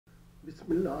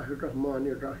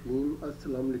Bismillahirrahmanirrahim.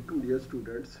 Assalamu alaikum, dear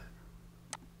students.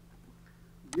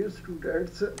 Dear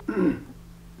students,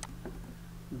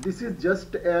 this is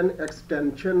just an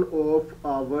extension of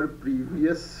our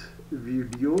previous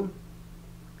video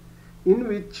in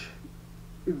which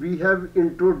we have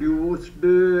introduced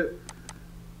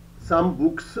some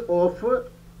books of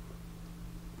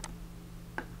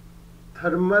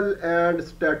thermal and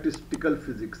statistical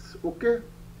physics. Okay,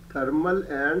 thermal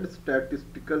and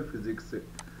statistical physics,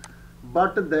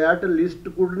 but that list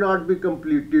could not be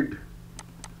completed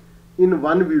in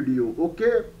one video.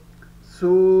 Okay,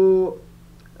 so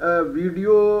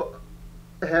video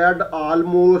had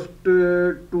almost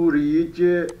to reach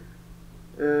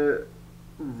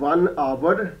 1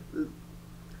 hour,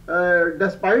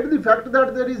 despite the fact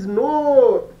that there is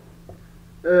no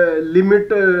limit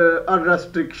or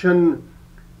restriction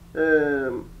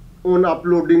on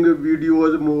uploading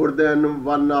videos more than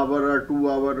 1 hour or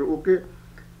 2 hour. Okay,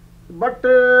 but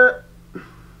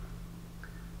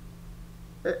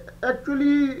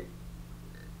actually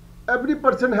every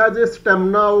person has a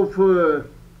stamina of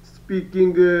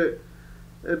speaking.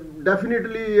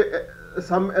 Definitely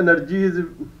some energy is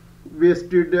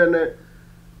wasted and a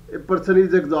person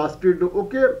is exhausted.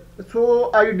 Okay,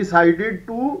 so I decided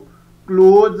to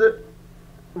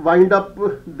wind up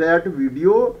that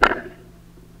video,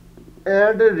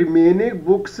 and remaining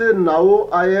books now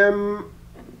I am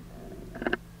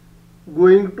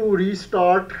going to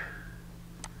restart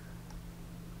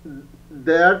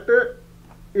that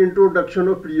introduction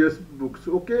of previous books.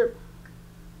 Okay,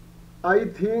 I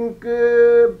think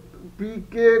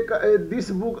PK this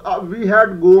book we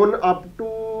had gone up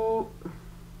to,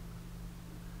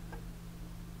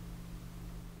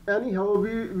 anyhow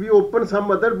we open some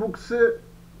other books,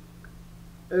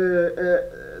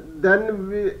 then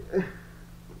we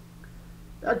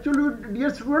actually,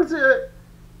 dear students,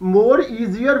 more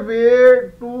easier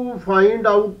way to find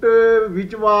out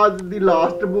which was the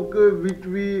last book which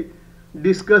we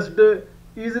discussed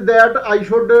is that I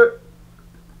should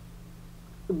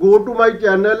go to my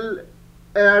channel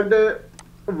and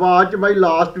watch my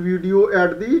last video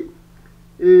at the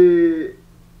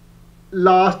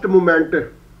last moment.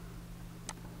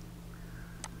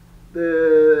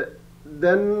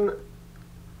 Then,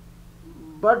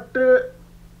 but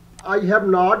I have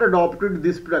not adopted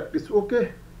this practice.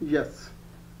 Okay, yes,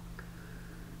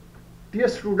 dear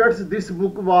students, this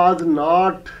book was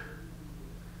not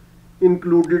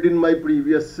included in my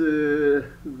previous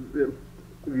video.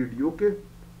 Okay,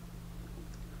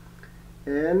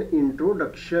 an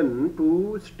introduction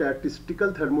to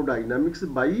statistical thermodynamics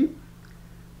by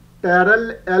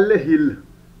Terrell L. Hill.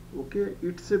 Okay,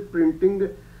 its printing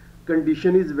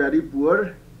condition is very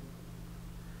poor,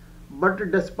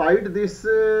 but despite this,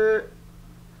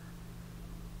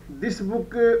 this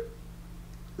book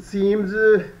seems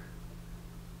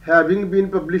having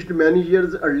been published many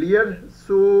years earlier.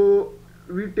 So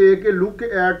we take a look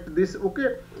at this.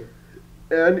 Okay,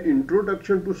 an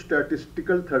introduction to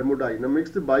statistical thermodynamics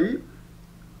by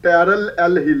Terrell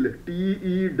L. Hill,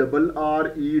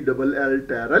 Terrell,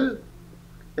 Terrell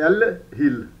L.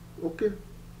 Hill. Okay,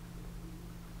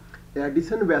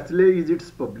 Addison Wesley is its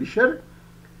publisher,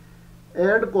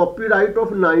 and copyright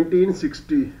of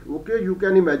 1960. Okay, you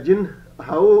can imagine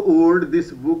how old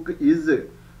this book is.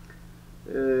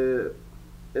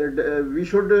 We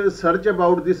should search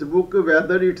about this book,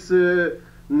 whether its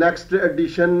next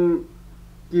edition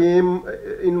came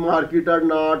in market or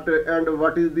not, and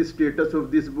what is the status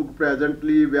of this book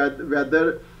presently,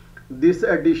 whether this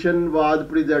edition was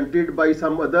presented by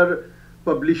some other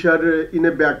publisher in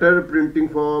a better printing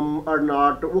form or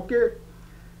not. Okay,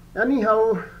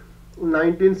 anyhow,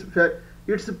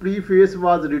 its preface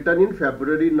was written in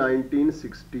February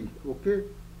 1960. Okay,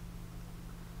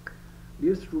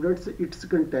 dear students, its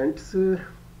contents: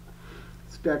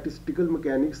 statistical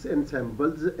mechanics,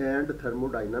 ensembles and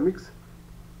thermodynamics,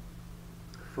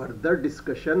 further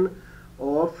discussion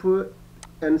of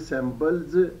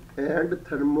ensembles and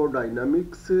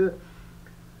thermodynamics,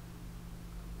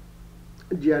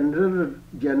 general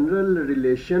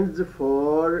relations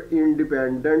for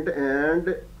independent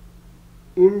and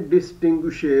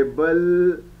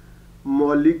indistinguishable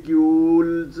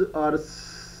molecules or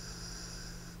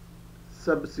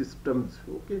subsystems.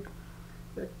 Okay,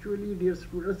 actually, dear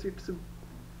students, its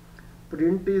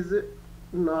print is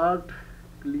not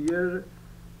clear.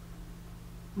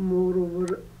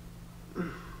 Moreover,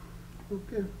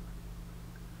 okay,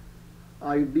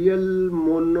 ideal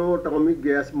monoatomic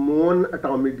gas,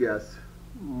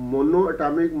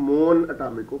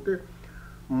 okay,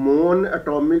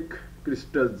 monatomic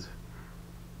crystals.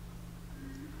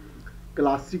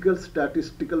 classical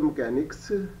statistical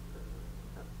mechanics,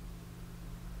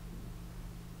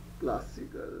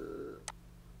 classical,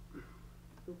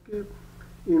 okay,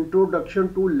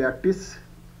 introduction to lattice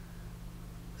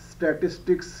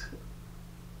statistics,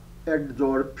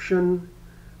 adsorption,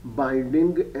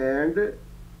 binding and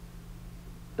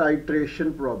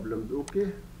titration problems,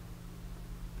 okay.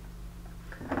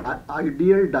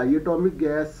 Ideal diatomic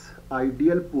gas,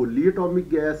 ideal polyatomic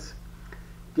gas,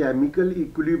 chemical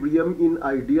equilibrium in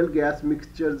ideal gas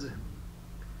mixtures,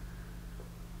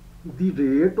 the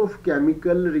rate of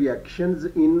chemical reactions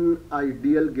in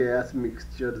ideal gas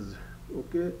mixtures,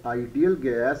 okay, ideal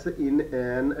gas in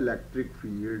an electric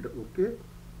field, okay,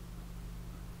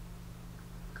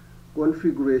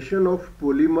 configuration of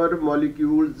polymer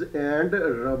molecules and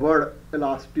rubber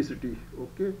elasticity,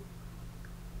 okay,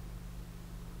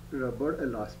 rubber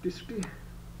elasticity,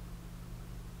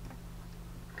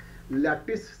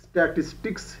 lattice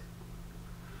statistics,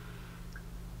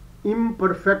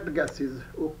 imperfect gases,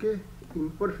 okay,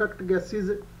 imperfect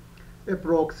gases,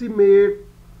 approximate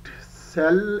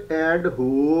cell and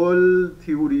hole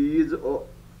theories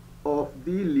of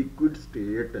the liquid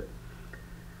state,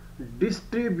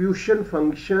 distribution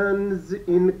functions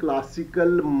in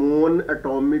classical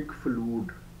monatomic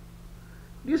fluid.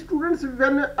 Dear students,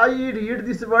 when I read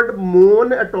this word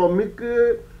monatomic,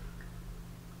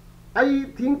 I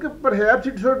think perhaps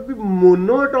it should be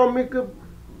monoatomic,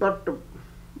 but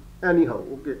anyhow,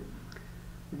 okay.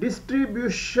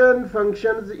 Distribution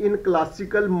functions in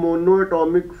classical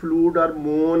monoatomic fluid are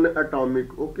monatomic,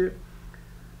 okay.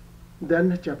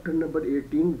 Then chapter number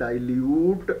 18,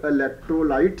 dilute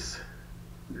electrolyte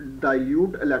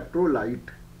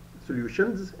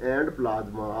solutions and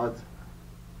plasmas,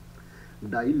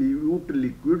 dilute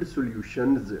liquid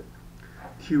solutions,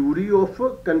 theory of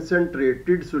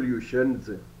concentrated solutions,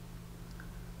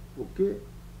 okay.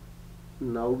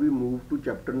 Now we move to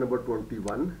chapter number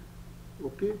 21,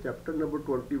 okay. Chapter number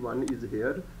 21 is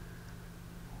here.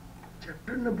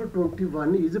 Chapter number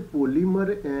 21 is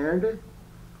polymer and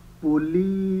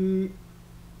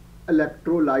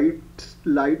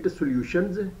polyelectrolyte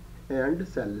solutions and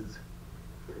cells.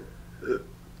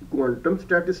 Quantum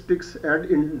statistics and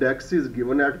index is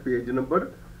given at page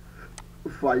number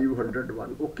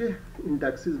 501, okay.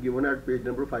 Index is given at page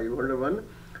number 501.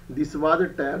 This was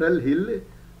Terrell Hill,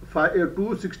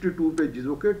 262 pages,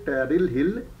 okay. Terrell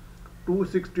Hill,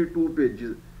 262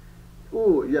 pages.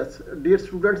 Oh yes, dear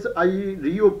students, I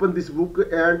reopen this book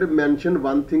and mention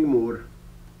one thing more,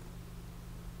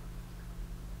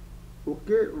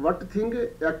 okay. What thing?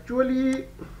 Actually,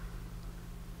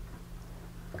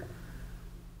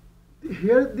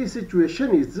 here the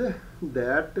situation is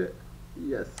that,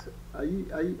 yes, I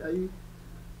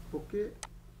okay,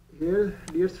 here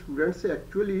dear students,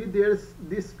 actually there's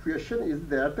this situation is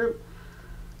that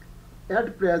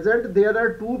at present there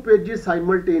are two pages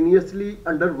simultaneously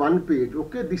under one page,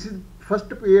 okay. This is first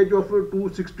page of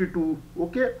 262,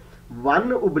 okay,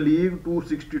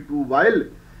 1/262, while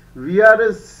we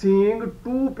are seeing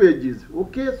two pages,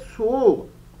 okay. So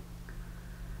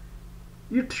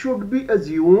it should be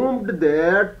assumed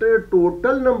that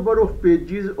total number of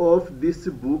pages of this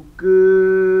book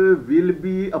will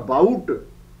be about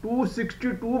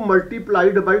 262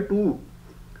 multiplied by 2,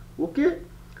 okay.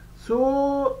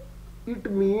 So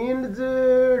it means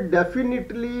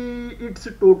definitely its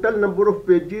total number of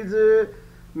pages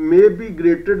may be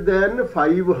greater than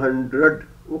 500,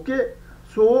 okay.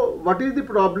 So what is the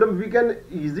problem? We can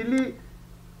easily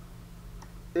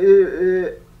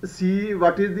see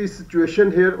what is the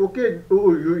situation here, okay.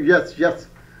 Oh, yes,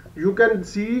 you can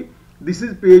see this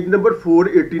is page number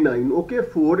 489, okay.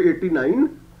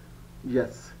 489,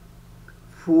 yes,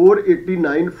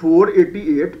 489,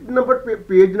 488 number,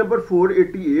 page number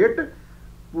 488,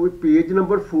 page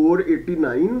number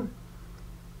 489,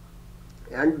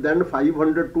 and then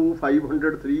 502,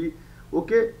 503,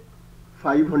 okay,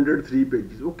 503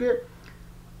 pages, okay.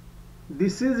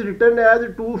 This is written as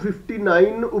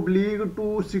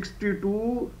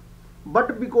 259/262,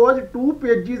 but because two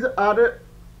pages are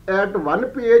at one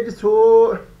page,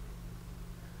 so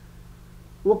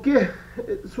okay.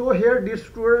 So here, dear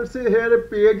students, here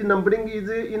page numbering is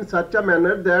in such a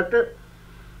manner that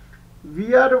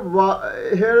we are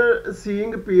here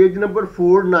seeing page number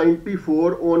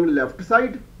 494 on left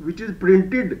side, which is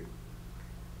printed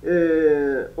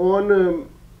on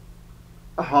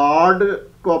hard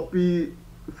copy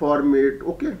format,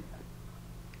 okay.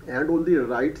 And on the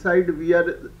right side we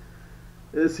are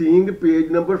seeing page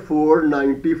number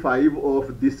 495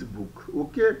 of this book,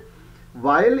 okay.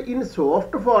 While in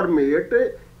soft format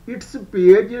its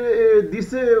page,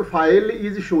 this file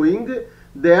is showing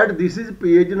that this is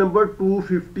page number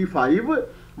 255,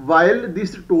 while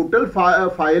this total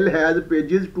file has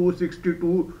pages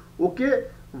 262. Okay,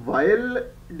 while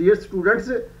dear students,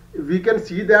 we can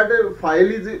see that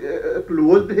file is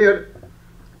closed here.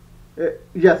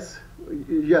 Yes,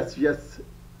 yes.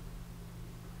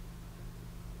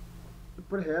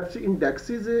 Perhaps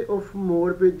indexes of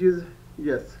more pages.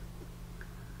 Yes,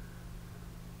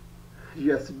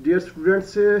 dear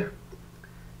students.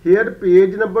 Here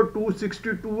page number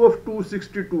 262 of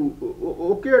 262.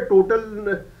 Okay,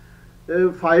 total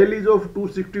file is of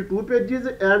 262 pages,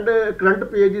 and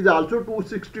current page is also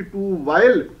 262,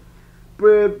 while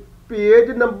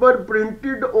page number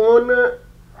printed on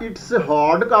its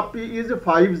hard copy is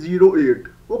 508.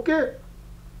 Okay,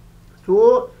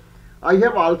 so I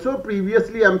have also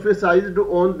previously emphasized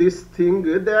on this thing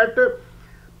that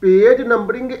page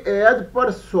numbering as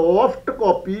per soft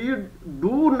copy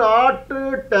do not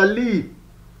tally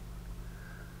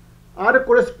or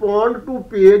correspond to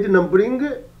page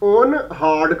numbering on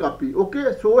hard copy.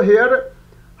 Okay, so here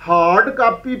hard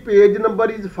copy page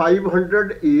number is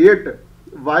 508,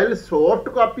 while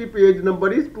soft copy page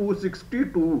number is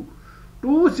 262.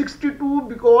 262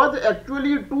 because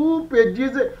actually two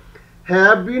pages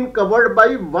have been covered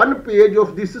by one page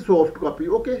of this soft copy.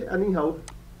 Okay, anyhow,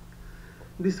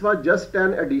 this was just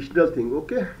an additional thing.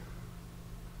 Okay,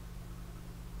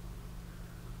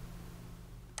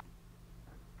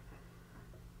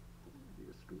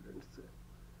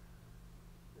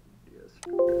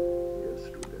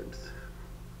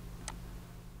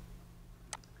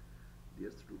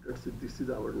 dear students, this is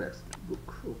our next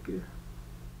book. Okay,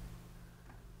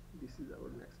 this is our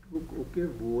next book. Okay,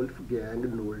 Wolfgang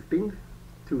Nolting,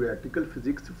 Theoretical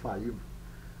Physics 5,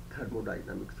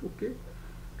 Thermodynamics. Okay,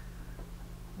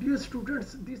 dear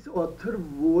students, this author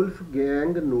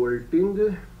Wolfgang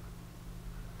Nolting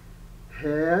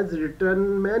has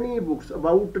written many books,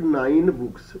 about 9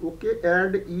 books. Okay,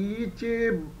 and each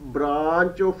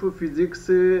branch of physics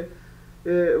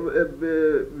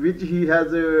which he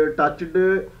has touched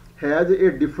has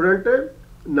a different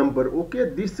number. Okay,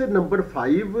 this number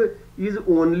 5 is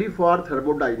only for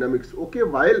thermodynamics. Okay,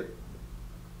 while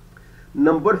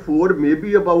number 4 may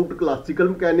be about classical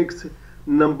mechanics,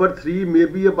 number 3 may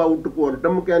be about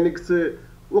quantum mechanics.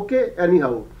 Okay,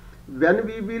 anyhow, when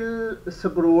we will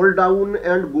scroll down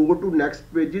and go to next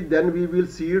page, then we will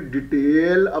see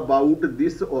detail about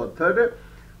this author,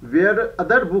 where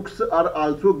other books are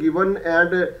also given,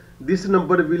 and this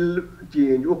number will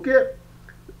change. Okay,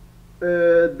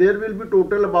 there will be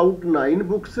total about 9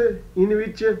 books, in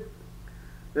which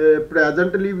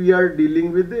presently we are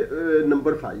dealing with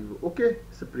number 5. Okay,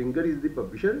 Springer is the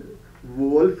publisher.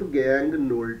 Wolfgang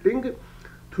Nolting,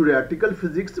 Theoretical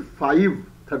Physics 5,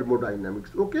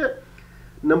 Thermodynamics. Okay,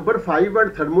 number 5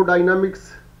 and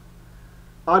thermodynamics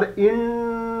are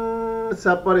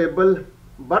inseparable,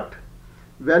 but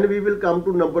when we will come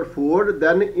to number 4,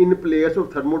 then in place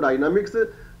of thermodynamics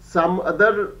some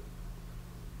other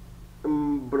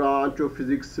branch of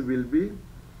physics will be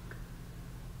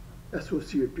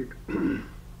associated.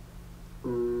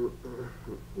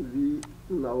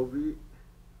 we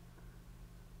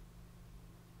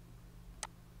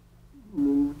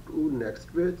move to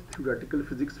next page, Theoretical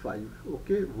Physics 5.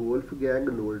 Okay, Wolfgang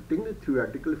Nolting,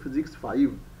 Theoretical Physics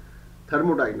 5,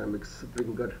 Thermodynamics,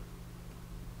 Springer.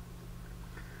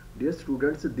 Dear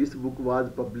students, this book was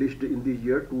published in the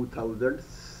year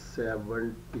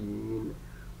 2017.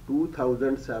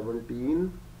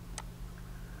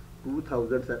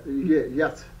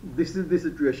 Yes, this is the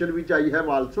situation which I have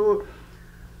also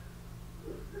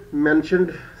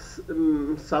mentioned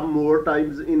some more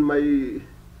times in my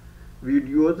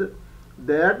videos,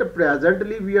 that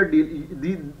presently we are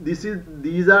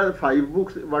these are 5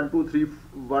 books, 1 2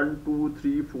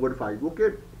 3 4 5.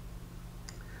 Okay,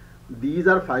 these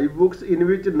are 5 books, in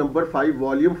which number 5,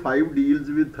 volume 5 deals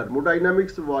with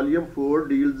thermodynamics, volume 4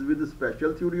 deals with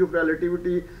special theory of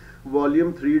relativity,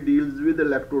 volume 3 deals with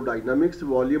electrodynamics,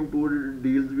 volume 2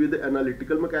 deals with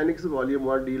analytical mechanics, volume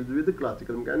 1 deals with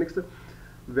classical mechanics.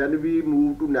 When we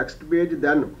move to next page,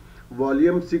 then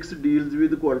volume 6 deals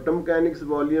with quantum mechanics,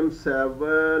 volume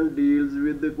 7 deals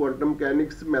with quantum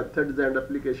mechanics methods and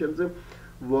applications,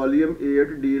 volume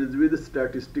 8 deals with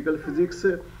statistical physics,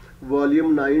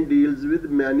 volume 9 deals with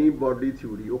many body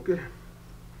theory. Okay,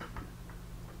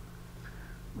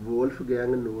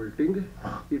 Wolfgang Nolting,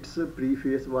 its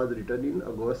preface was written in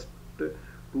August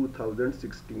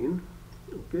 2016.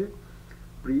 Okay,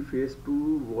 preface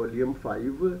to volume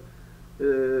 5.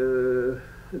 The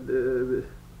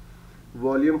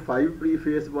volume 5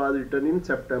 preface was written in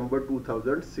September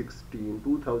 2016.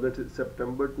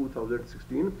 September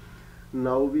 2016.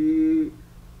 Now we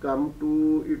come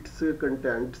to its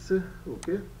contents.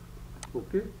 Okay,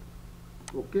 okay,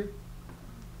 okay.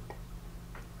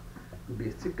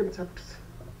 Basic concepts.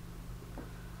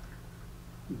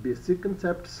 Basic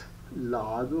concepts: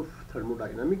 laws of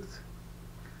thermodynamics,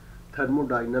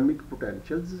 thermodynamic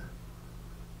potentials,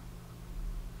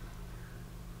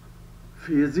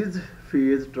 phases,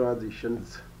 phase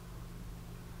transitions,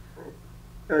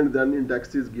 and then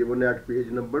index is given at page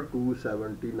number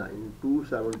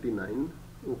 279.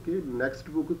 Okay,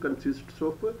 next book consists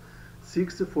of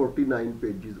 649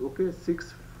 pages. Okay,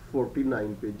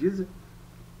 649 pages,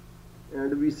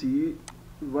 and we see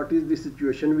what is the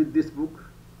situation with this book.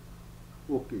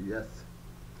 Okay, yes.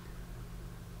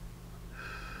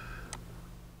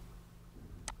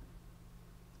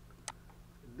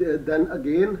 Then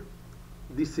again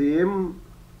the same.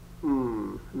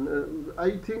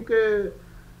 I think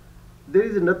there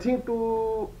is nothing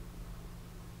to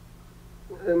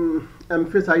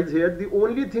emphasize here. The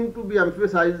only thing to be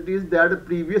emphasized is that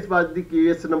previous was the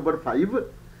case number 5,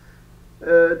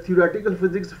 theoretical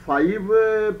physics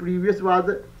 5. Previous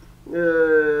was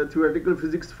theoretical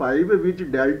physics 5,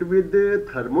 which dealt with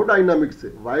thermodynamics,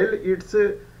 while its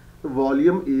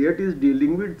volume 8 is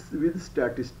dealing with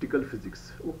statistical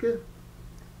physics. Okay,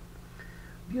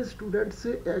 dear students,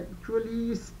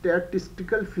 actually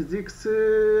statistical physics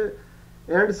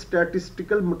and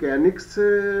statistical mechanics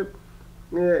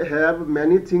have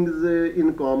many things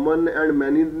in common, and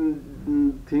many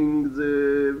things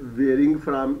varying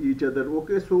from each other.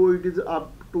 Okay, so it is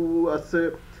up to us,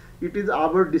 it is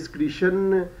our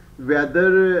discretion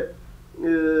whether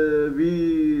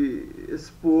we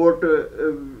support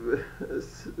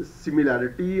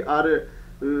similarity, or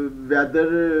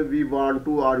whether we want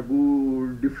to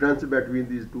argue difference between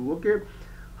these two. Okay,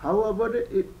 however,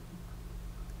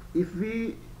 if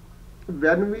we,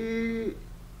 when we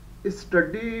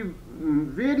study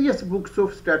various books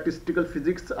of statistical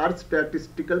physics or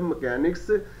statistical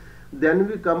mechanics, then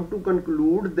we come to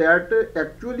conclude that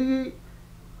actually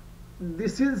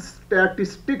this is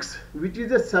statistics, which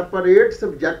is a separate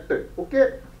subject.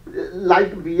 Okay,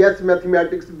 like BS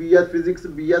mathematics, BS physics,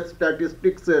 BS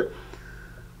statistics.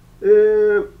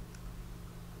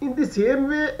 In the same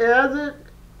way as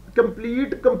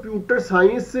complete computer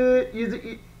science is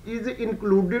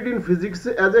included in physics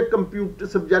as a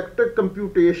subject,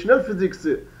 computational physics,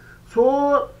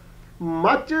 so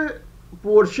much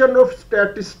portion of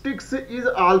statistics is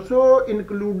also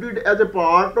included as a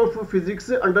part of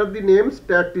physics under the name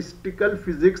statistical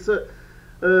physics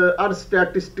or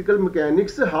statistical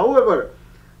mechanics. However,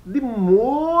 the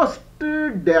most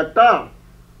data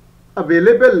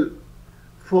available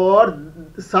for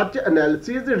such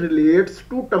analysis relates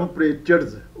to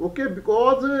temperatures. Okay,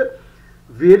 because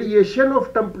variation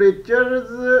of temperature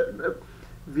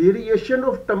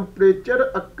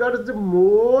occurs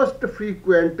most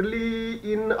frequently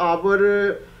in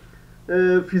our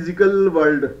physical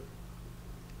world.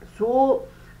 So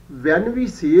when we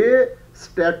say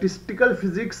statistical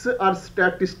physics or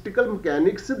statistical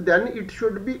mechanics, then it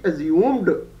should be assumed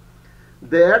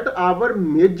that our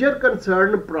major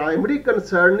concern, primary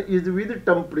concern, is with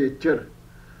temperature.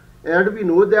 And we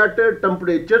know that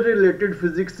temperature related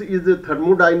physics is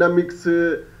thermodynamics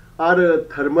or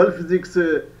thermal physics.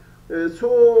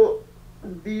 So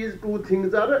these two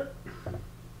things are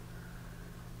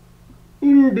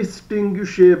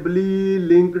indistinguishably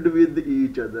linked with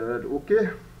each other. Okay,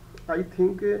 I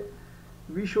think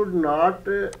we should not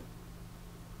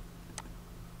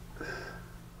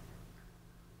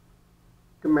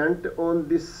comment on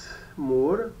this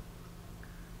more.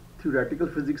 Theoretical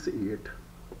physics 8,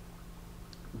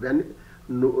 when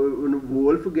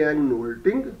Wolfgang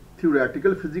Nolting,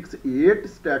 theoretical physics 8,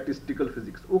 statistical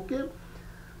physics. Okay,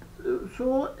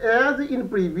 so as in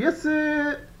previous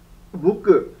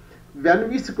book, when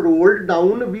we scrolled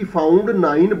down, we found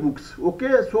 9 books.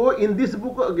 Okay, so in this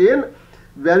book again,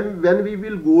 when we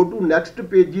will go to next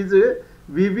pages,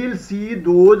 we will see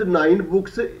those 9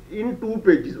 books in 2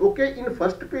 pages. Okay, in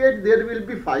first page there will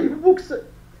be 5 books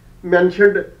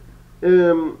mentioned.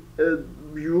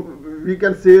 We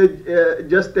can say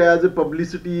just as a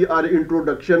publicity or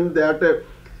introduction, that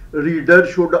reader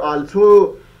should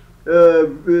also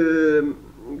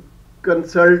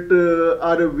consult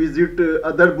or visit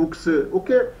other books.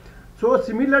 Okay, so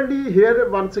similarly here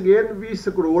once again we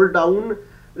scroll down.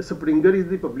 Springer is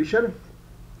the publisher.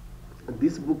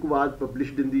 This book was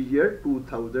published in the year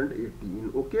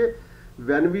 2018. Okay,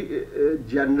 when we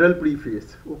general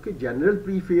preface. Okay, general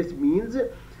preface means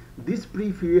this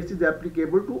preface is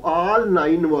applicable to all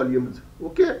 9 volumes.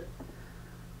 Okay,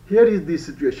 here is the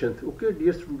situation. Okay,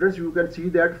 dear students, you can see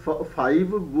that five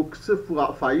books,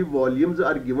 five volumes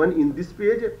are given in this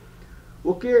page.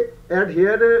 Okay, and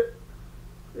here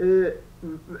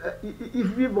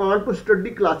if we want to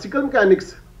study classical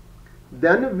mechanics,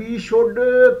 then we should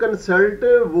consult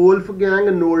Wolfgang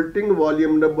Nolting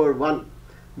volume number 1.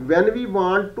 When we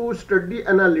want to study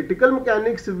analytical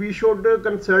mechanics, we should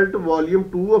consult volume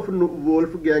 2 of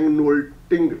Wolfgang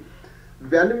Nolting.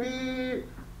 When we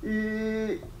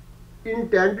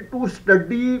intend to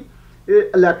study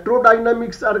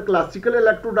electrodynamics or classical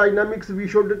electrodynamics, we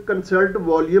should consult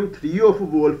volume 3 of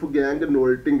Wolfgang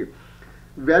Nolting.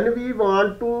 When we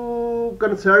want to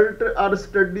consult or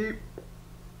study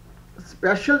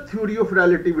special theory of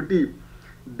relativity,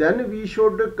 then we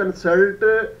should consult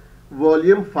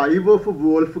volume 5 of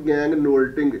Wolfgang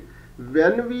Nolting.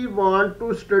 When we want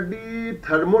to study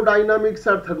thermodynamics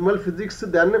or thermal physics,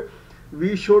 then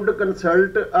we should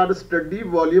consult or study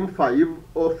volume 5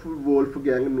 of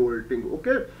Wolfgang Nolting.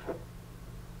 Okay.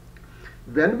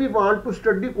 When we want to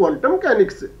study quantum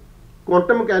mechanics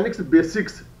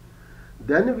basics,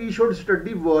 then we should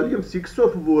study volume 6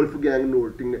 of Wolfgang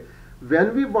Nolting.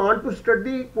 When we want to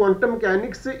study quantum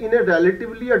mechanics in a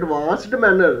relatively advanced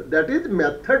manner, that is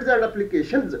methods and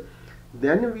applications,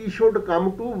 then we should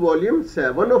come to volume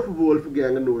 7 of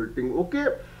Wolfgang Nolting. Okay.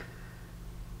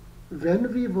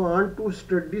 When we want to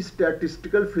study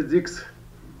statistical physics,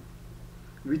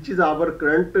 which is our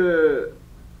current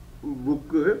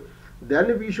book,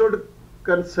 then we should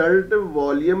consult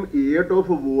volume 8 of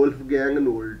Wolfgang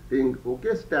Nolting.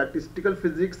 Okay, statistical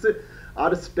physics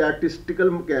or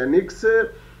statistical mechanics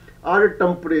or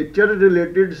temperature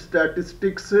related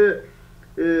statistics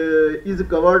is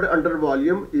covered under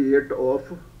volume 8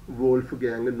 of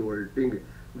Wolfgang Nolting.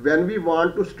 When we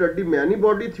want to study many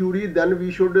body theory, then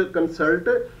we should consult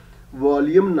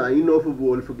volume 9 of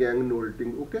Wolfgang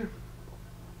Nolting. Okay.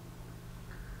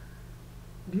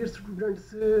 Dear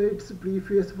students, its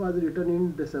preface was written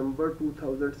in December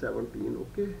 2017.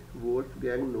 Okay,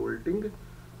 Wolfgang Nolting,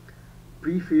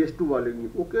 preface to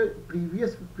volume. Okay,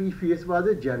 previous preface was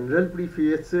a general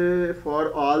preface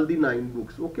for all the 9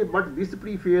 books. Okay, but this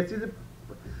preface is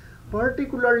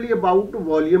particularly about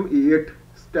volume 8,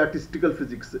 statistical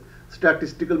physics,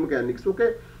 statistical mechanics.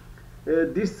 Okay,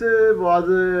 this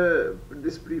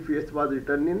preface was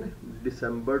written in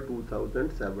December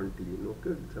 2017.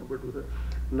 Okay, December 2000.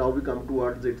 Now we come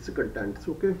towards its contents.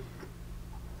 Okay,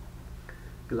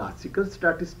 classical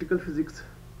statistical physics,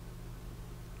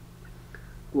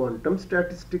 quantum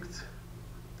statistics,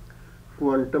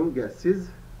 quantum gases,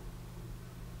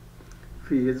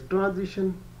 phase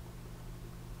transition,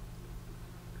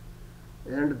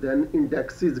 and then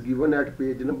index is given at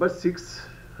page number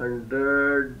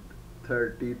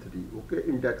 633. Okay,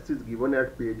 index is given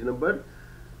at page number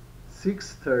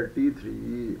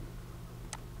 633.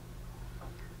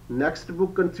 Next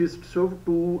book consists of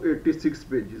 286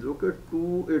 pages. Okay,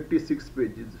 286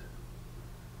 pages.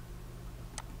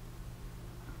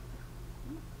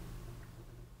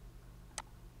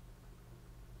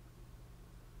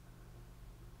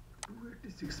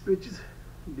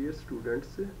 Dear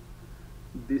students,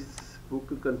 this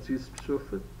book consists of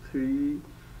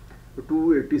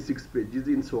 286 pages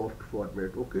in soft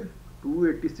format. Okay,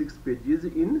 286 pages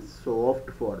in soft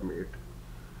format.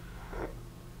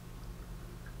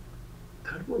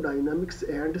 Thermodynamics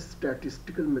and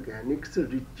statistical mechanics,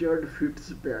 Richard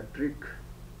Fitzpatrick.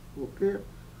 Okay,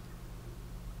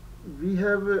 we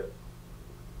have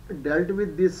dealt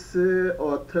with this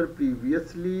author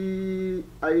previously.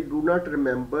 I do not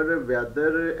remember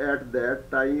whether at that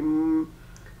time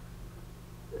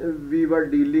we were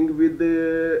dealing with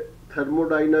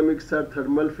thermodynamics or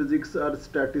thermal physics or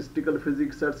statistical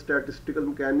mechanics,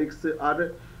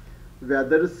 or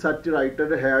whether such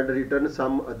writer had written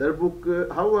some other book.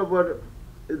 However,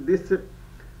 this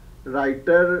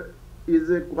writer is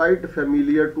quite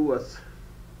familiar to us.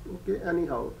 Okay,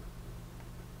 anyhow,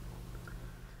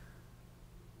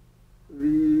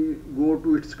 we go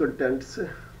to its contents,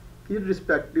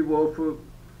 irrespective of,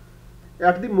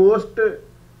 at the most,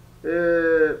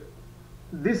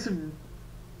 this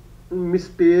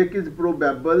mistake is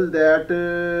probable that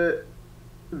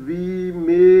we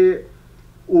may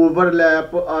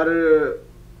overlap or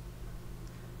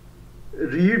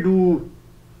redo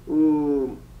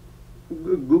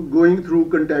going through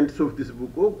contents of this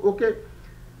book. Okay.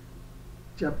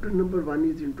 Chapter number 1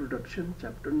 is introduction.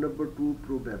 Chapter number 2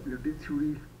 probability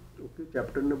theory. Okay.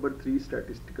 Chapter number 3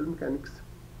 statistical mechanics.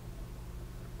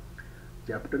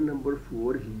 Chapter number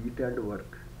 4 heat and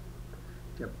work.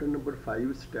 Chapter number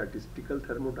 5 statistical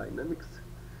thermodynamics.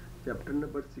 Chapter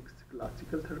number 6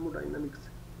 classical thermodynamics.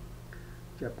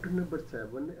 Chapter number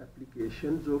 7,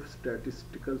 Applications of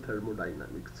Statistical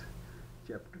Thermodynamics.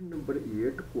 Chapter number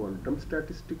 8, Quantum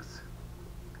Statistics.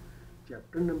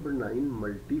 Chapter number 9,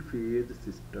 Multi-phase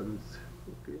Systems.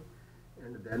 Okay,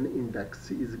 and then index.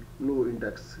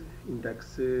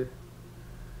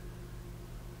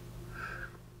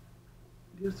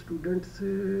 Dear students,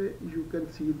 you can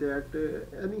see that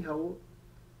anyhow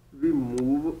we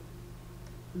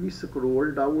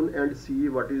scroll down and see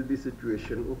what is the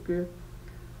situation. Okay,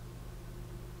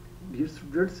 dear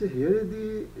students,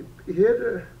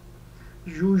 here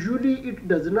usually it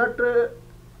does not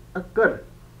occur,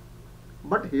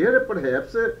 but here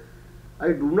perhaps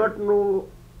I do not know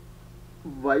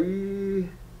why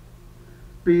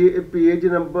page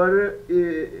number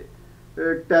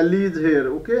tallies here.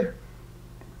 Okay,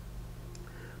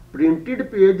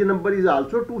 printed page number is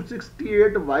also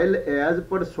 268, while as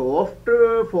per soft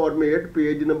format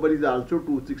page number is also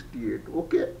 268.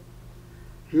 Okay,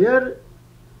 here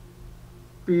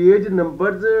page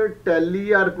numbers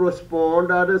tally or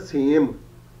correspond are same,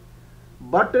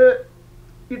 but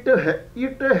it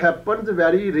happens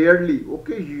very rarely.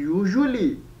 Okay,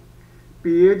 usually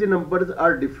page numbers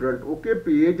are different. Okay,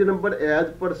 page number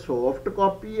as per soft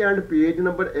copy and page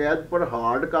number as per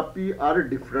hard copy are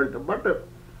different, but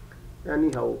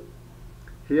anyhow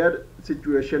here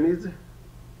situation is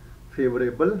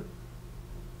favorable.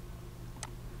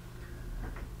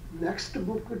 Next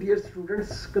book, dear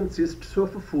students, consists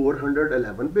of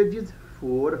 411 pages.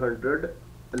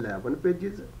 411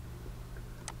 pages.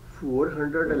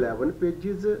 411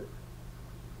 pages.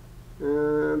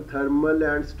 Thermal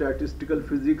and statistical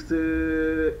physics,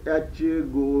 H.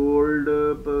 Gold,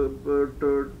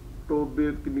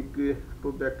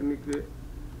 Tobacnik.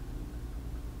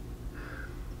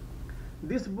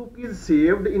 This book is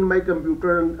saved in my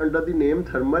computer under the name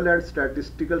Thermal and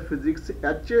Statistical Physics,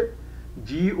 H.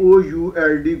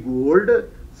 Gould. Gold.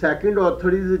 Second author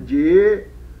is J.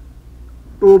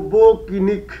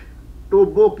 Tobacnik.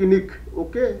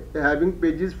 Okay, having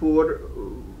pages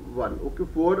 411.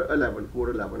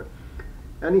 411.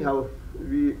 Anyhow,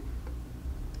 we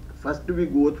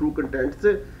go through contents,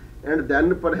 and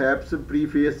then perhaps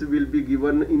preface will be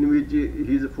given in which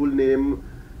his full name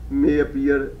may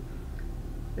appear.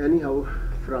 Anyhow,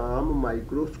 from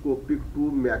microscopic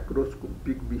to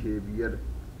macroscopic behavior,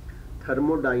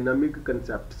 thermodynamic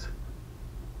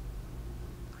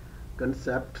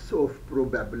concepts of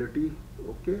probability.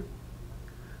 Okay,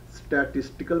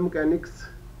 statistical mechanics,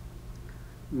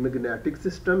 magnetic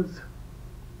systems,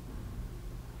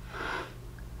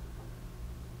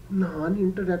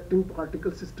 non-interacting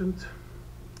particle systems,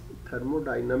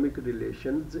 thermodynamic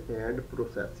relations and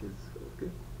processes.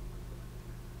 Okay,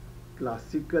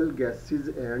 classical gases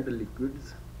and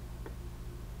liquids,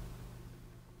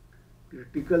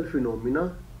 critical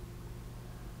phenomena,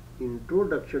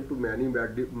 introduction to many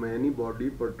body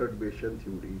perturbation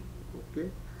theory. Okay,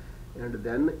 and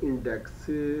then index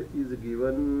is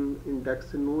given.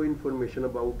 Index, no information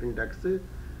about index.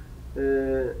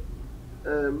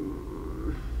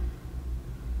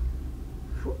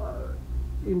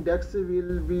 Index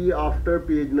will be after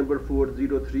page number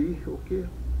 403. Okay,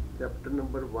 chapter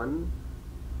number 1.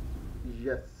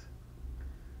 Yes,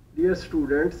 dear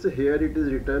students, here it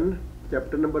is written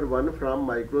chapter number 1, from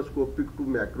microscopic to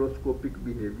macroscopic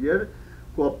behavior,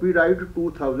 copyright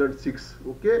 2006.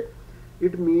 Okay,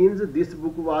 it means this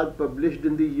book was published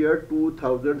in the year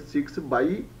 2006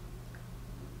 by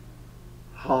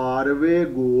Harvey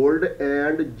Gold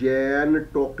and Jan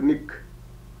Toknik,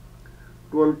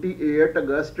 28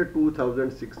 August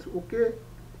 2006. Okay,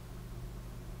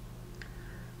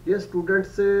 yes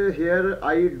students, here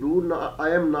I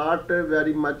am not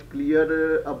very much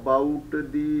clear about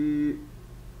the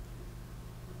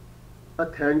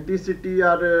authenticity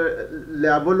or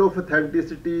level of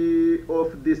authenticity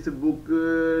of this book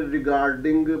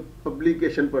regarding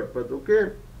publication purpose.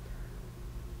 Okay,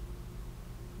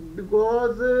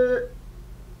 because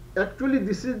actually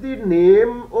this is the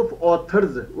name of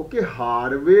authors. Okay,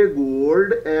 Harvey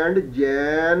Gold and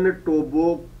Jan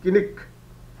Tobacnik.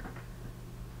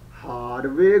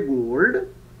 Harvey Gold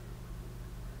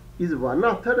is one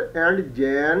author and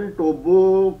Jan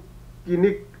Tobacnik.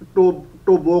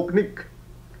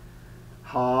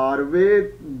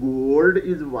 Harvey Gold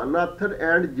is one author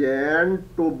and Jan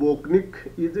Tobacnik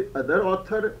is other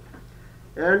author,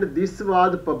 and this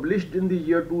was published in the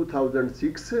year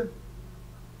 2006.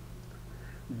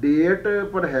 Date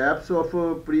perhaps of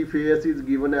preface is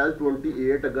given as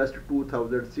 28 August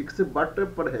 2006, but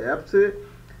perhaps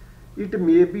it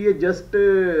may be just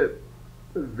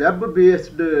web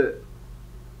based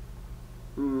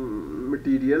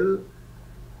material.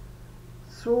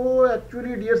 So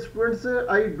actually, dear students,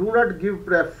 I do not give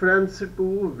preference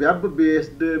to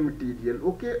web-based material.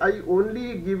 Okay, I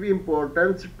only give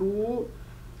importance to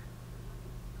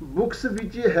books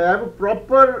which have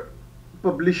proper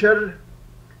publisher,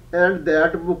 and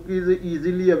that book is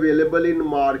easily available in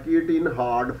market in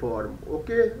hard form.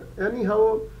 Okay,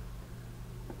 anyhow,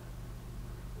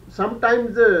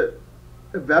 sometimes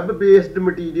web-based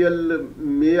material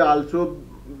may also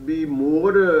be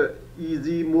more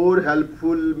easy, more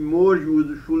helpful, more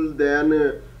useful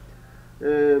than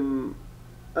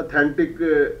authentic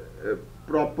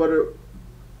proper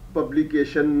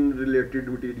publication related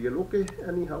material. Okay,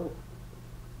 anyhow,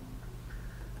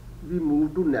 we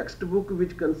move to next book,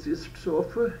 which consists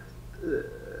of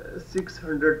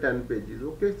 610 pages.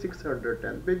 Okay,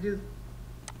 610 pages.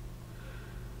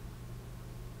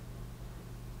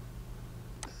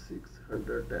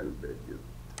 610 pages.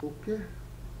 Okay.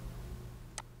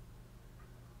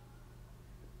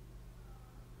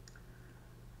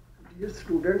 Dear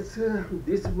students,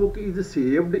 this book is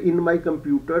saved in my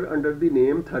computer under the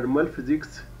name Thermal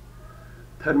Physics,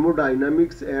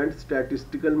 Thermodynamics and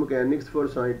Statistical Mechanics for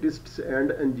Scientists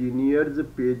and Engineers,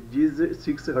 pages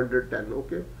 610.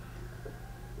 Okay.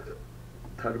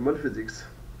 Thermal Physics,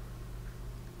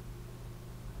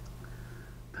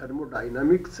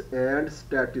 Thermodynamics and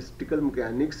Statistical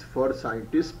Mechanics for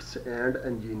Scientists and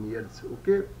Engineers.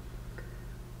 Okay.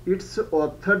 Its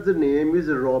author's name is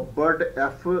Robert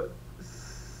F.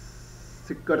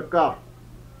 Sikarka.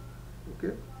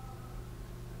 Okay.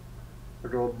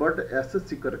 Robert S.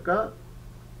 Sikarka.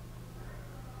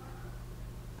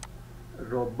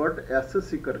 Robert S.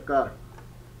 Sikarka.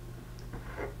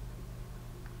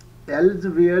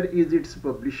 Elsewhere is its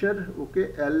publisher.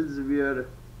 Okay. Elsewhere.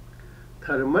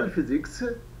 Thermal Physics,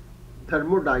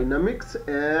 Thermodynamics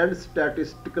and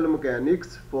Statistical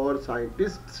Mechanics for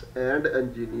Scientists and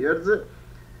Engineers.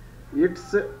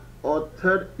 Its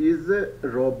author is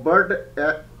Robert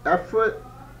F.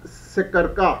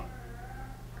 Sikarka.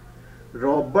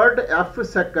 Robert F.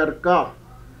 Sikarka.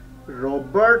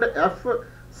 Robert F.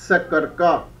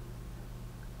 Sikarka.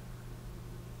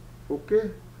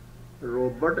 Okay.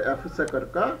 Robert F.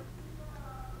 Sikarka.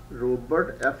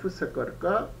 Robert F.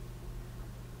 Sikarka.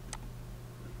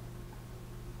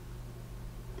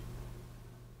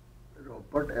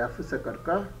 Robert F.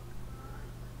 Sikarka.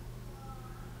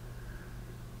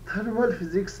 Thermal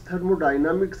Physics,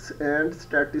 Thermodynamics and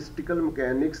Statistical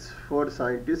Mechanics for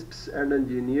Scientists and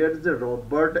Engineers.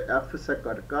 Robert F.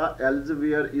 Sikarka.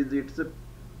 Elsewhere is its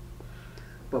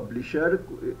publisher,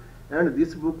 and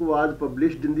this book was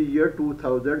published in the year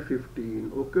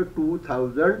 2015. Okay,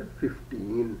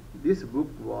 2015. This book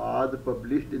was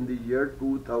published in the year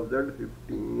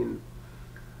 2015.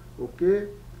 Okay,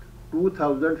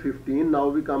 2015. Now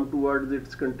we come towards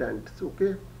its contents.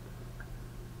 Okay.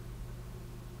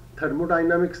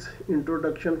 Thermodynamics,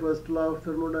 introduction, first law of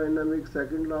thermodynamics,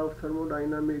 second law of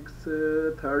thermodynamics,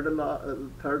 third law of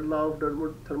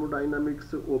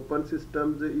thermodynamics, open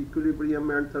systems, equilibrium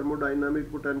and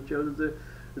thermodynamic potentials,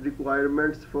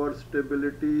 requirements for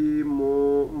stability,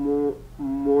 mono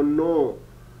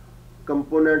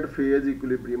component phase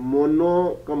equilibrium,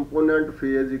 mono component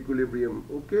phase equilibrium.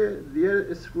 Okay,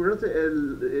 dear students,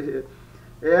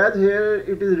 as here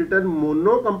it is written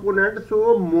mono component,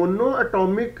 so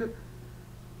monoatomic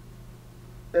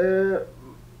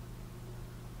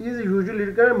is usually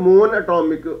written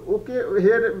monatomic. Okay,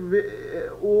 here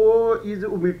O is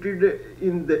omitted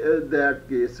in that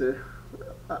case.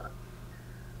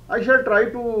 I shall try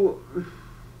to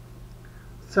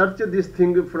search this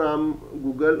thing from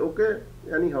Google. Okay,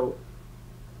 anyhow,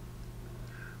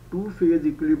 two phase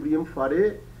equilibrium for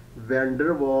a van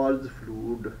der Waals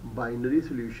fluid, binary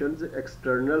solutions,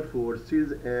 external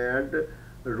forces and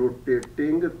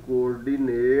rotating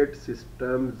coordinate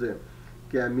systems,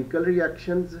 chemical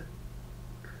reactions,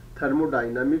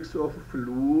 thermodynamics of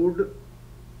fluid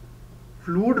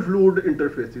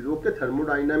interfaces. Okay,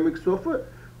 thermodynamics of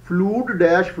fluid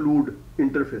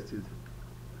interfaces,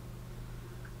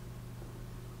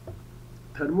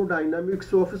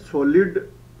 thermodynamics of solid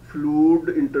fluid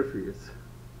interface.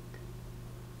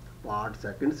 Part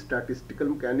second, statistical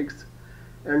mechanics,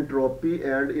 entropy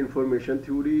and information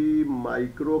theory,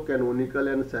 micro-canonical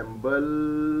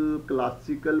ensemble,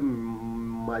 classical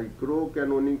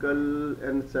micro-canonical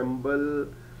ensemble,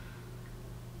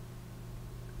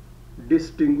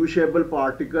 distinguishable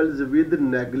particles with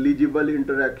negligible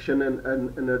interaction and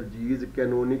energies,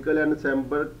 canonical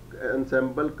ensemble,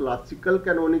 classical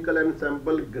canonical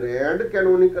ensemble, grand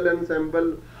canonical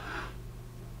ensemble,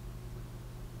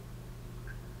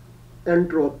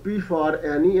 entropy for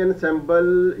any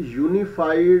ensemble,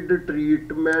 unified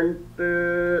treatment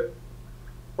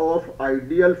of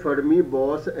ideal Fermi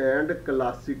Boss and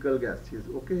classical gases.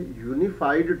 Okay,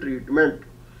 unified treatment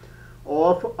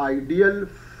of ideal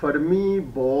Fermi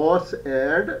Boss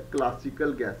and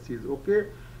classical gases. Okay,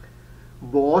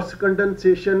 Boss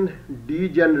condensation,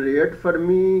 degenerate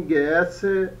Fermi gas,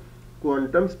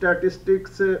 quantum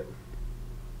statistics,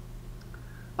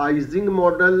 Ising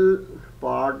model.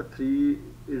 Part 3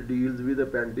 deals with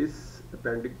appendix,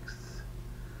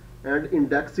 and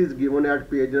index is given at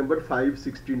page number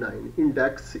 569.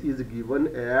 Index is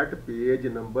given at page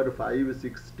number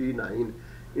 569.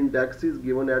 Index is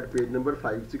given at page number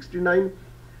 569.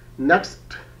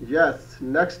 Next, yes,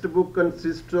 next book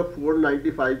consists of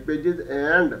 495 pages,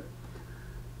 and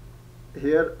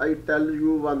here I tell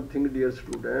you one thing, dear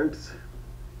students.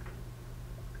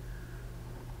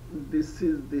 This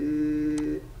is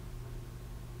the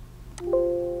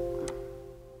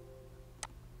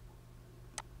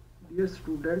dear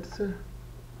students,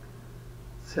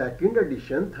 second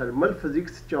edition, thermal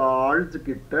physics, Charles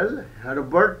Kittel,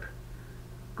 Herbert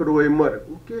Kroemer.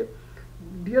 Okay,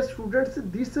 dear students,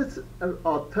 this is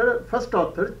author, first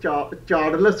author,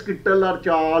 Charles Kittel or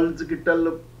Charles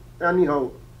Kittel,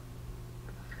 anyhow.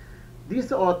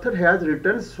 This author has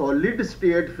written solid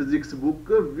state physics book,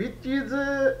 which is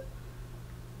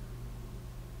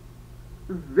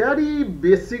very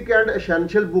basic and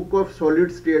essential book of solid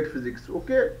state physics.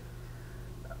 Okay,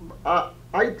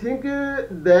 I think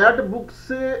that book's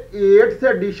 8th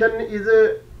edition is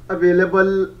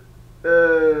available,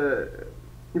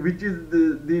 which is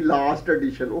the last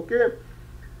edition. Okay,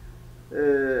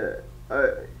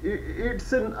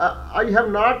 it's I have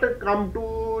not come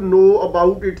to know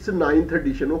about its 9th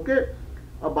edition. Okay,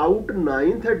 about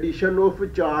 9th edition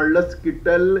of Charles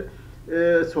Kittel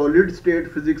solid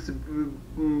state physics,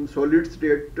 solid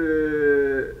state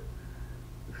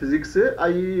physics,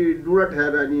 I do not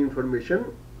have any information.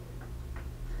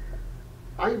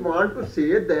 I want to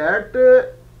say that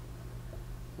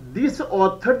this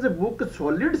author's book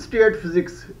solid state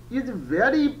physics is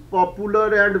very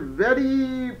popular and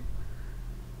very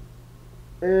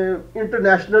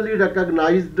internationally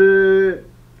recognized,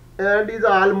 and is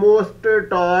almost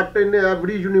taught in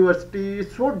every university.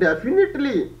 So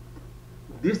definitely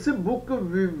this book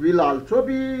will also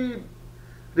be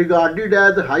regarded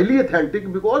as highly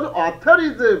authentic, because author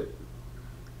is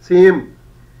same,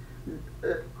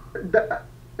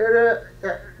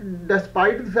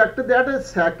 despite the fact that a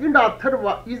second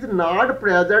author is not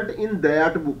present in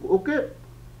that book. Okay,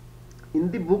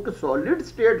 in the book solid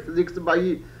state physics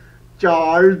by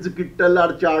Charles Kittel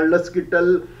or Charles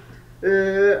Kittel,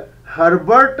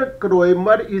 Herbert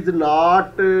Kroemer is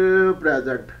not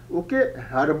present. Okay,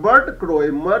 Herbert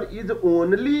Kroemer is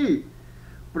only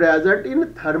present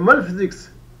in thermal physics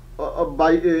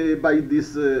by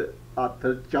this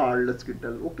author Charles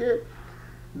Kittel. Okay,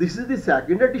 this is the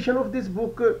second edition of this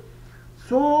book.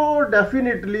 So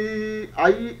definitely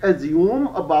I assume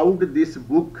about this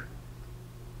book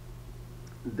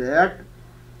that,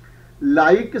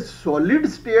 like solid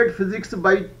state physics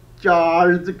by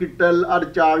Charles Kittel or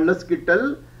Charles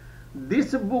Kittel,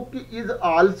 this book is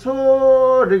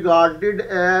also regarded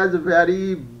as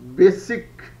very basic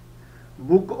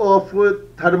book of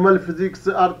thermal physics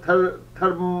or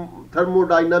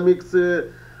thermodynamics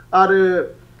or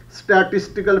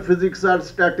statistical physics or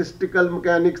statistical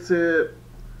mechanics.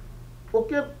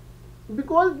 Okay,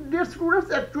 because their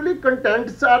students, actually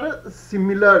contents are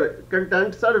similar,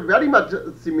 contents are very much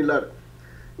similar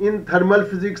in thermal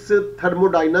physics,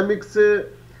 thermodynamics,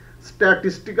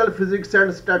 statistical physics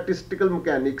and statistical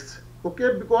mechanics.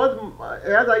 Okay, because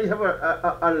as I have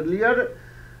earlier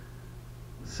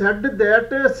said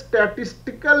that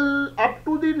statistical, up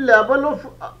to the level of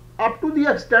up to the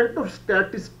extent of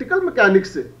statistical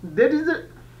mechanics, there is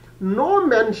no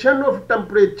mention of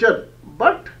temperature.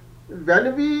 But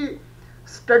when we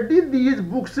study these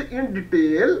books in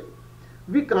detail,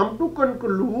 we come to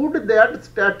conclude that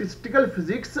statistical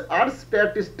physics or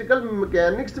statistical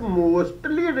mechanics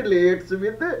mostly relates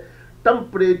with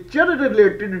temperature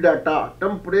related data,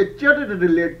 temperature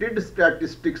related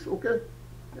statistics. Okay,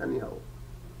 anyhow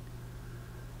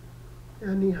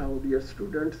dear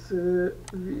students,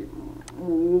 we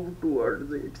move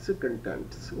towards its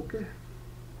contents. Okay,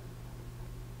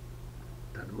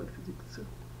 thermal physics,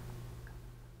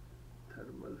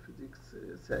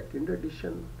 second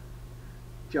edition,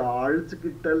 Charles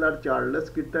Kittel or Charles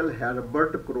Kittel,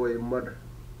 Herbert Kroemer,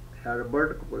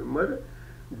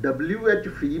 W.H.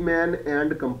 Freeman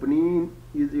and Company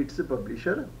is its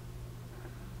publisher.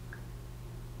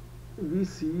 we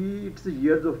see its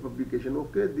years of publication.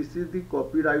 Okay, this is the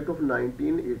copyright of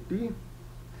 1980,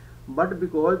 but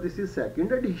because this is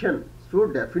second edition, so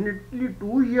definitely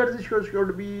 2 years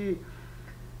should be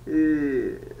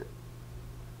uh,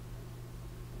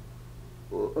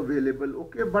 available.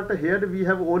 Okay, but here we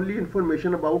have only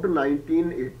information about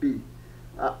 1980.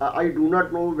 I do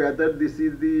not know whether this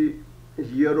is the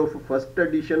year of first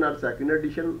edition or second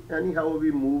edition. Anyhow,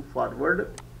 we move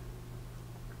forward.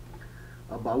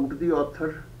 About the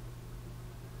author,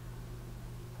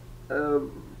 uh,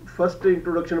 first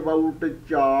introduction about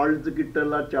Charles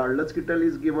Kittle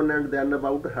is given, and then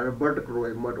about Herbert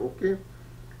Kroemer. Okay,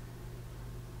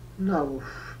 now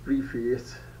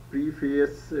preface.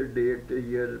 Preface date,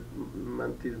 year,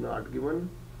 month is not given.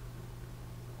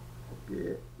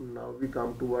 Okay, now we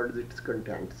come towards its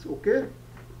contents. Okay,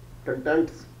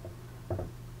 contents: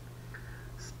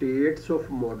 states of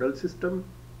model system,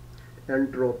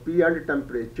 entropy and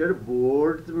temperature,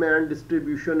 Boltzmann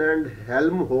distribution and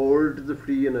Helmholtz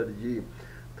free energy,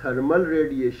 thermal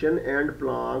radiation and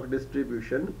Planck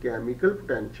distribution, chemical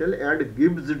potential and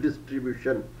Gibbs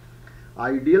distribution,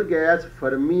 ideal gas,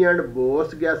 Fermi and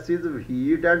Bose gases,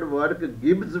 heat and work,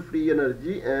 Gibbs free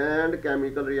energy and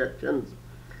chemical reactions,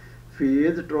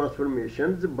 phase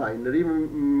transformations, binary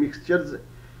mixtures,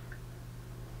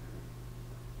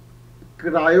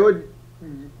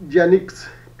 cryogenics,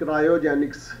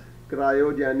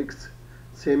 cryogenics,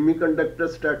 semiconductor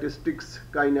statistics,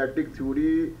 kinetic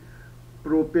theory,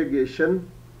 propagation.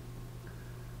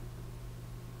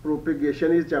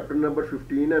 Propagation is chapter number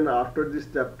 15, and after this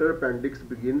chapter appendix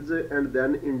begins, and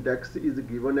then index is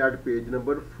given at page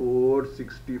number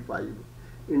 465.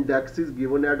 Index is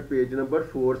given at page number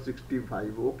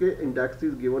 465. Okay, index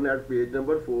is given at page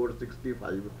number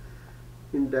 465.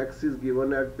 Index is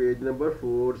given at page number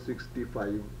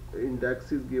 465.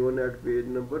 Index is given at page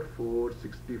number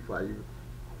 465.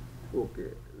 Okay,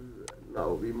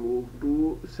 now we move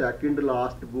to second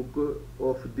last book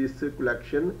of this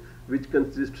collection, which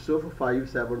consists of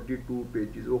 572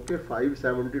 pages. Okay,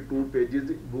 572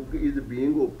 pages book is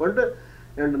being opened,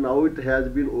 and now it has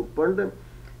been opened,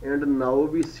 and now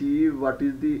we see what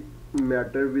is the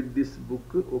matter with this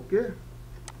book. Okay,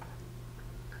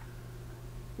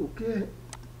 okay,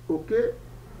 okay,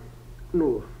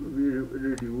 no, we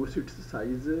reduce its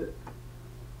size.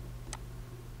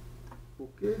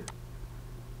 Okay,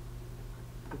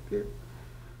 okay.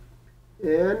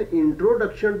 An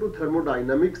Introduction to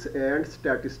Thermodynamics and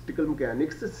Statistical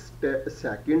Mechanics,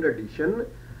 second edition.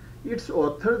 Its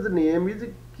author's name is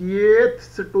Keith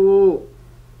Stowe.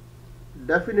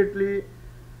 Definitely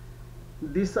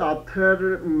this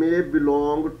author may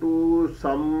belong to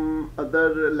some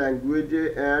other language,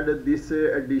 and this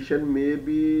edition may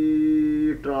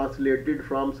be translated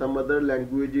from some other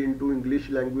language into English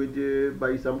language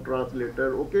by some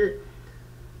translator. Okay,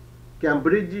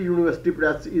 Cambridge University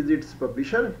Press is its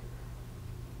publisher.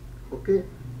 Okay,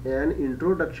 An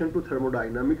Introduction to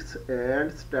Thermodynamics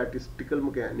and Statistical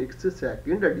Mechanics,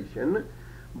 second edition,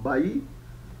 by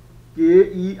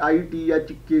Keith,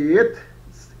 Keith,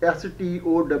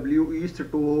 Stowe,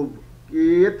 Stowe,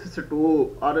 Keith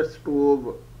Stowe or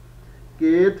Stove,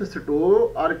 Keith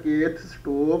Stowe or Keith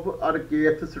Stove or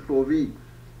Keith Stovey.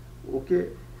 Okay,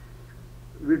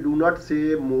 we do not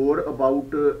say more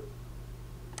about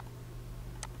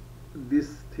this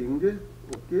thing.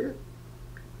 Okay,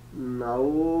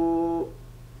 now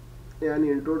An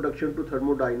Introduction to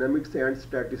Thermodynamics and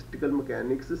Statistical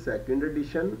Mechanics, second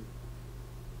edition.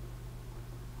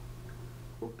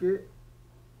 Okay,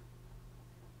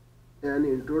 An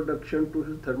Introduction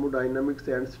to Thermodynamics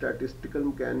and Statistical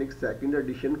Mechanics, second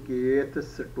edition, Keith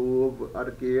Stowe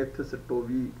or Keith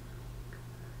Stovey.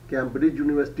 Cambridge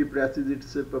University Press is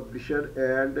its publisher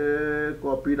and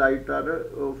copywriter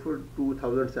of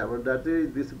 2007. That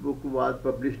is, this book was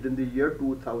published in the year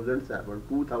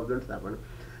 2007.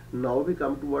 Now we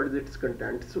come towards its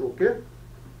contents. Okay,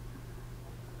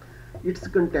 its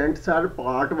contents are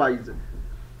part wise.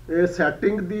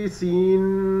 Setting the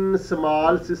scene,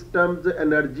 small systems,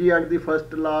 energy and the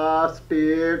first law,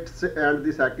 states and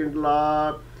the second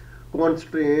law,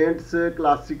 constraints,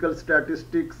 classical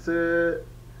statistics,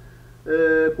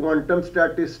 quantum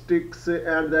statistics,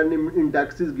 and then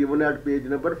index is given at page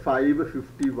number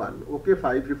 551. Okay,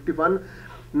 551.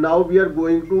 Now we are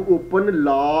going to open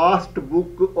last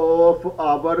book of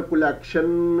our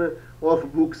collection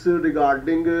of books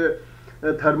regarding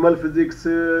thermal physics,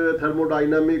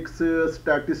 thermodynamics,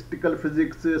 statistical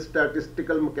physics,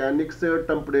 statistical mechanics,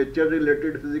 temperature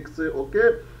related physics.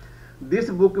 Okay,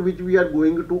 this book which we are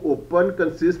going to open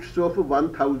consists of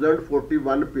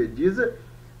 1041 pages.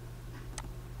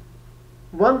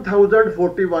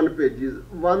 1041 pages,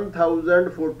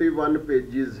 1041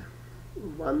 pages,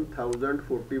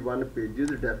 1041 pages.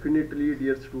 Definitely,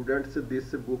 dear students,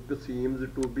 this book seems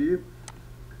to be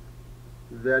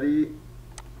very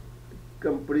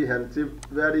comprehensive,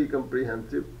 very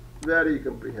comprehensive, very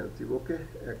comprehensive. Okay,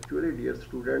 actually, dear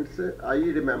students, I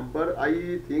remember,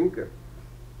 I think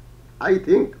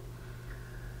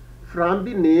from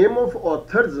the name of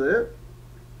authors,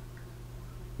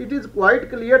 it is quite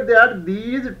clear that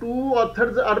these two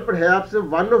authors, or perhaps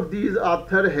one of these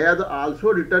author, has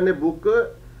also written a book,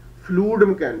 Fluid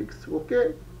Mechanics.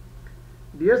 Okay,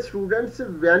 dear students,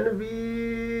 when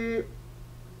we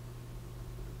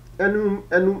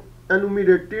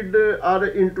enumerated or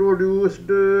introduced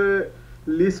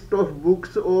list of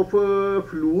books of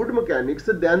fluid mechanics,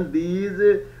 then these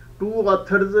two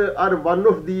authors, or one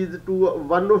of these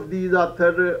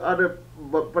author, or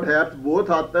perhaps both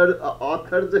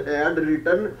authors had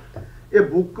written a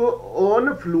book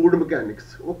on fluid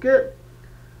mechanics. Okay,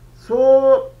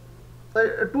 so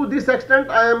to this extent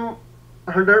I am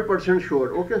 100%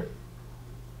 sure. Okay,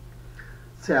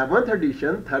 seventh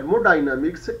edition,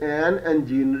 Thermodynamics and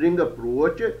Engineering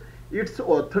Approach. Its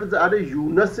authors are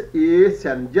Yunus A.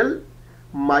 Sengel,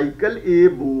 Michael A.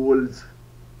 Bowles.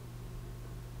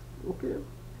 Okay.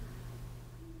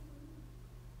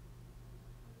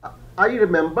 I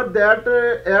remember that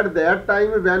at that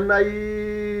time when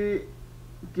I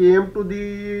came to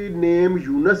the name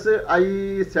Yunus,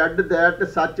 I said that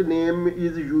such name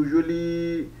is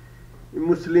usually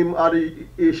Muslim or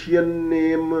Asian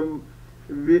name,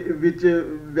 which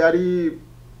very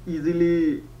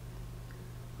easily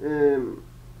um,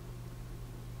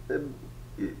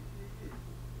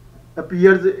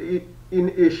 appears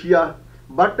in Asia.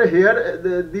 But here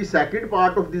the second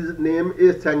part of this name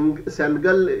is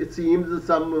Senegal. It seems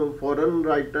some foreign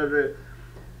writer.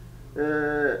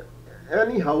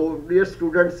 Anyhow, dear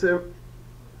students,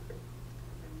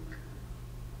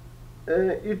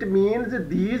 it means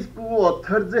these two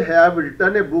authors have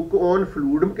written a book on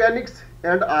fluid mechanics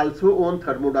and also on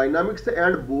thermodynamics,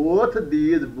 and both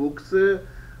these books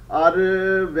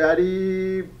are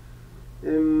very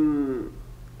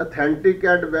authentic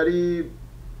and very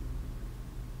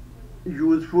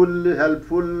useful,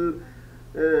 helpful.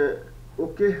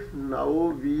 Okay, now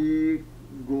we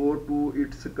go to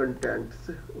its contents.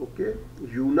 Okay,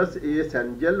 Yunus A.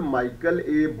 Sengel, Michael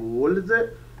A. Bowles,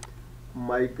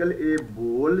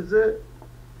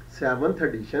 7th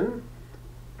edition,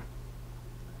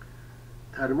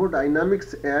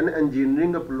 Thermodynamics and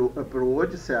Engineering Approach,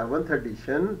 7th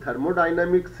edition,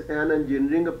 Thermodynamics and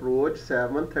Engineering Approach,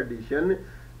 7th edition,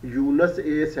 Yunus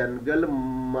A. Sengel,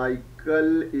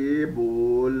 Michael A.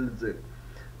 Bowles.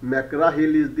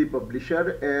 McGraw-Hill is the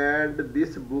publisher, and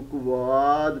this book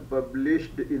was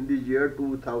published in the year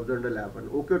 2011.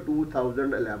 Okay,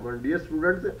 2011. Dear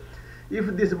students, if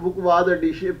this book was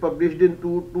published in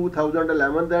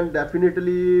 2011, then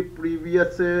definitely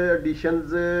previous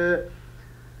editions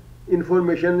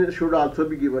information should also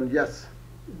be given. Yes,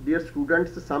 dear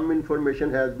students, some information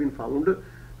has been found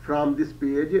from this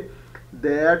page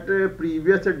that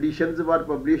previous editions were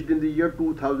published in the year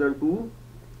 2002,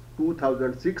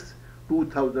 2006,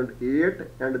 2008,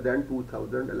 and then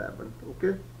 2011.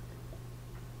 Okay.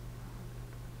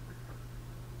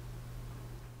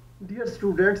 Dear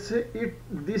students,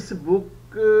 this book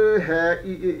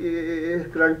currently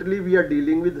we are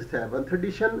dealing with 7th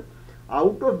edition.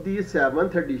 Out of these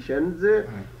 7th editions,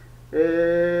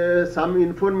 some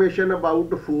information about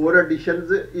 4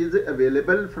 editions is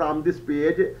available from this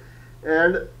page,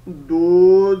 and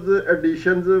those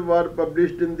editions were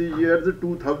published in the years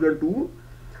 2002,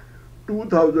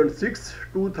 2006,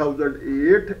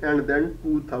 2008, and then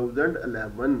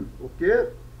 2011. Okay.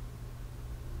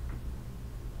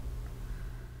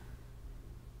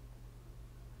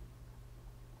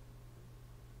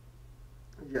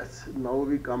 Yes, now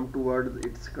we come towards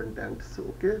its contents.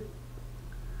 Okay.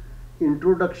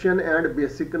 Introduction and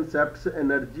basic concepts: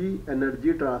 energy,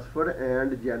 energy transfer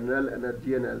and general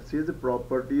energy analysis,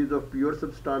 properties of pure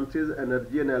substances,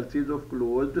 energy analysis of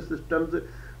closed systems,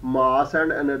 mass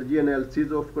and energy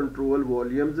analysis of control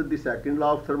volumes, the second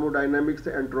law of thermodynamics,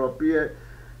 entropy,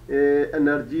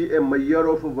 energy, a measure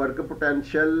of work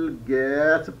potential,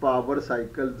 gas power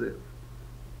cycles,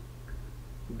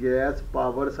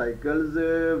 vapor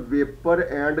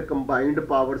and combined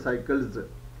power cycles,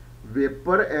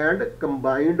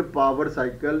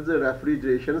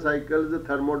 refrigeration cycles,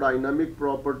 thermodynamic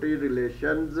property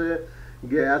relations,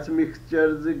 gas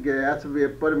mixtures, gas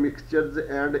vapor mixtures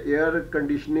and air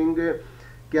conditioning,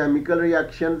 chemical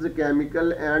reactions,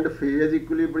 chemical and phase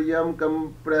equilibrium,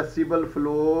 compressible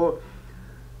flow,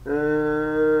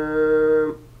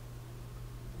 Uh,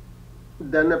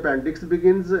 then appendix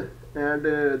begins, and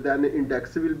then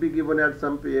index will be given at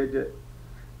some page.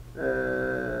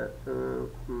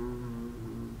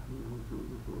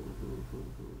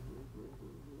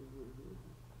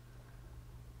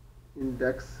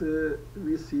 Index,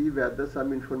 we see whether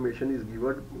some information is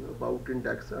given about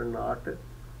index or not.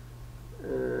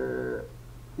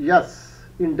 Yes,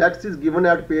 index is given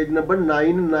at page number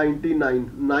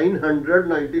 999,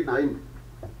 999.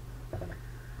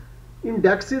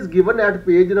 Index is given at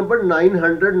page number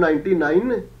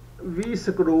 999. We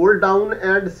scroll down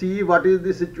and see what is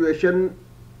the situation.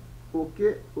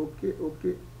 Okay, okay,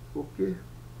 okay, okay.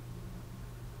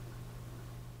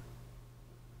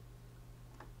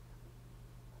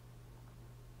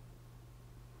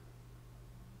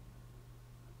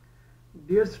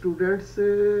 Dear students,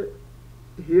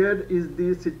 here is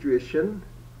the situation.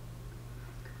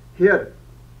 Here,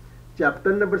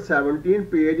 chapter number 17,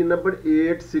 page number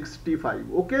 865.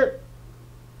 Okay,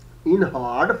 in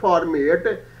hard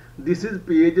format, this is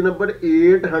page number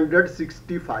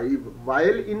 865,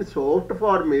 while in soft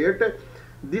format,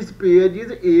 this page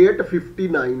is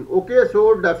 859. Okay,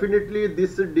 so definitely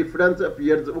this difference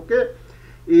appears. Okay,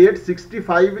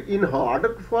 865 in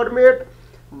hard format,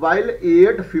 while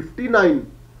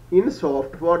 859 in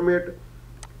soft format.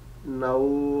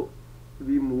 Now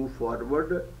we move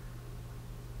forward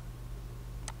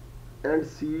and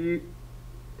see.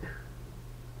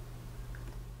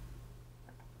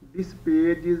 This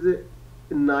page is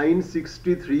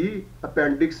 963,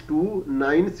 appendix 2,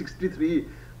 963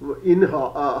 in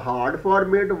hard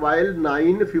format, while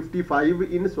 955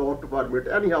 in soft format.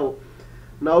 Anyhow,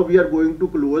 now we are going to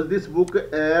close this book,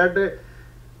 and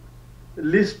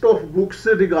list of books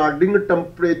regarding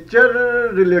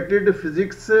temperature related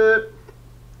physics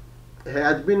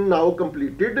has been now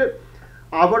completed.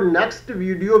 Our next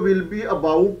video will be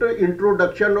about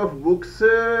introduction of books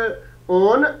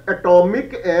on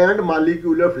atomic and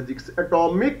molecular physics.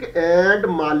 Atomic and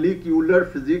molecular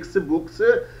physics books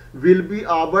will be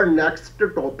our next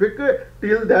topic.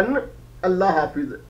 Till then, Allah Hafiz.